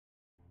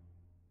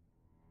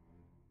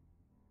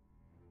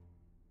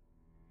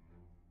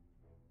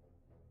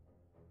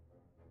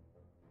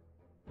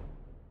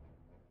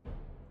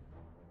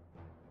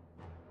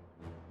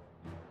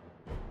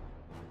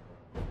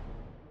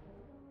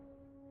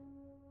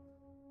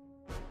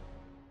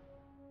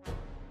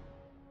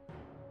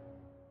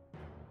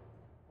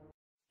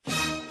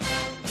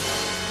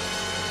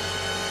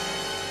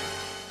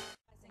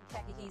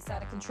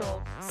out of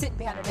control. Sitting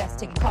behind her desk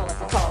taking call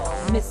after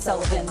call. Miss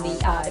Sullivan, the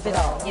eye of it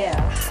all,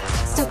 yeah.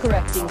 Still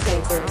correcting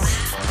papers.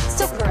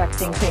 Still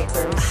correcting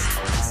papers.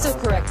 Still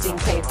correcting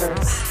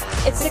papers.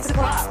 It's 6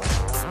 o'clock.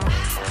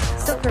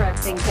 Still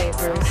correcting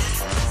papers.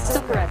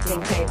 Still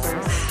correcting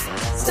papers.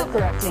 Still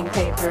correcting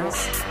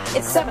papers.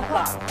 It's 7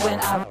 o'clock when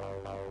I...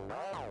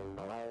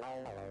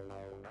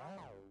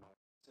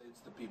 It's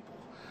the people.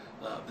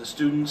 The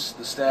students,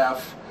 the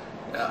staff,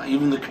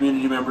 even the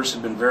community members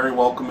have been very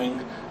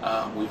welcoming.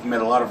 We've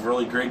met a lot of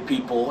really great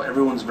people.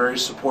 Everyone's very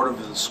supportive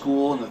of the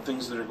school and the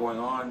things that are going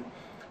on.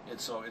 And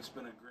so it's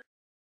been a great...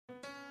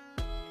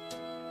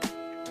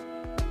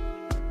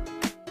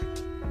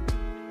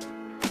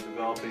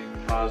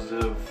 Developing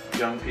positive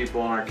young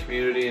people in our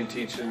community and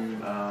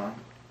teaching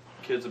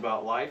kids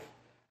about life.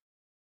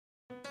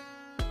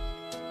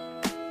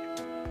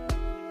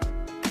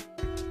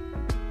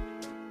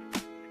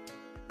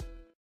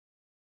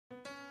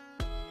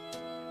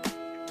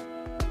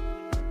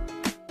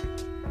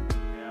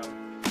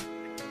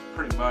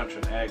 Pretty much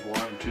an Ag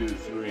 1, 2,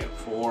 3, and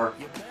 4,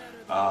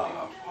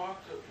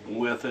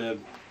 with it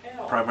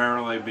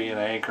primarily being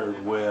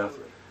anchored with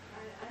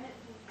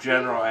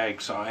general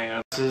ag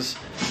sciences,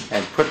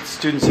 and put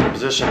students in a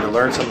position to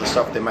learn some of the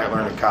stuff they might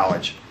learn in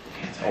college,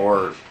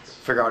 or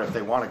figure out if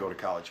they want to go to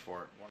college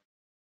for it.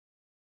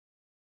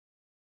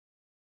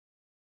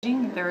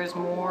 There is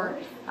more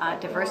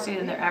diversity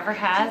than there ever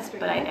has,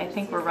 but I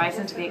think we're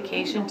rising to the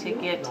occasion to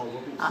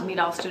meet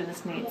all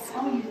students' needs.